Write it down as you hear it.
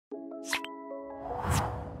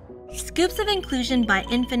Scoops of Inclusion by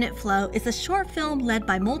Infinite Flow is a short film led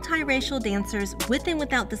by multiracial dancers with and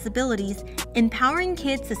without disabilities, empowering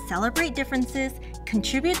kids to celebrate differences,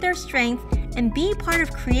 contribute their strengths, and be part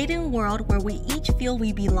of creating a world where we each feel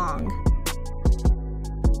we belong.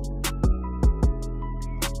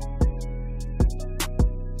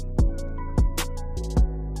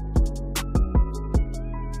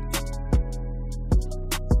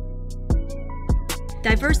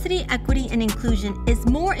 Diversity, equity, and inclusion is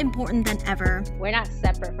more important than ever. We're not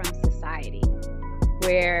separate from society.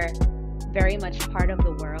 We're very much part of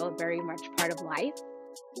the world, very much part of life.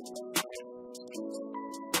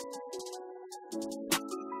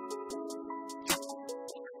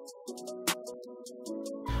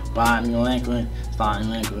 Bilingual, sign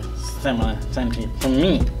language, similar, same thing for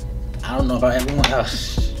me. I don't know about everyone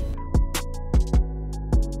else.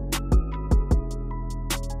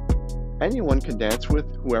 Anyone can dance with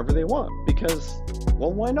whoever they want because,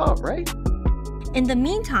 well, why not, right? In the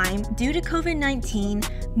meantime, due to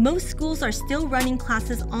COVID-19, most schools are still running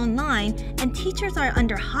classes online and teachers are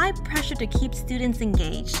under high pressure to keep students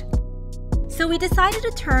engaged. So we decided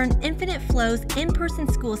to turn Infinite Flow's in-person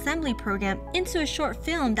school assembly program into a short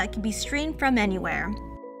film that can be streamed from anywhere.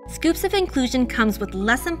 Scoops of Inclusion comes with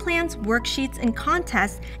lesson plans, worksheets, and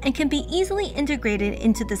contests and can be easily integrated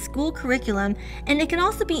into the school curriculum, and it can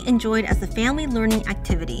also be enjoyed as a family learning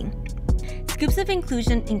activity. Scoops of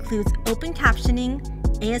Inclusion includes open captioning,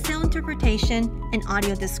 ASL interpretation, and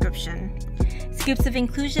audio description. Scoops of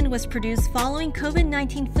Inclusion was produced following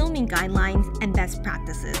COVID-19 filming guidelines and best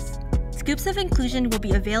practices. Scoops of Inclusion will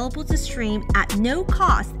be available to stream at no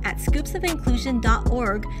cost at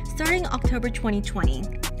scoopsofinclusion.org starting October 2020.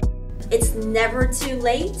 It's never too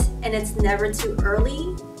late and it's never too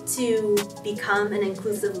early to become an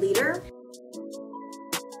inclusive leader.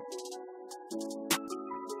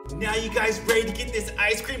 Now you guys ready to get this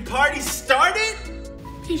ice cream party started?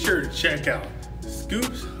 Be sure to check out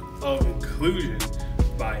Scoops of Inclusion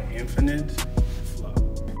by Infinite Flow.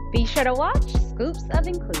 Be sure to watch Scoops of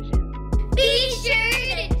Inclusion. Be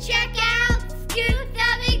sure to check out Scoops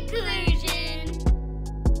of Inclusion.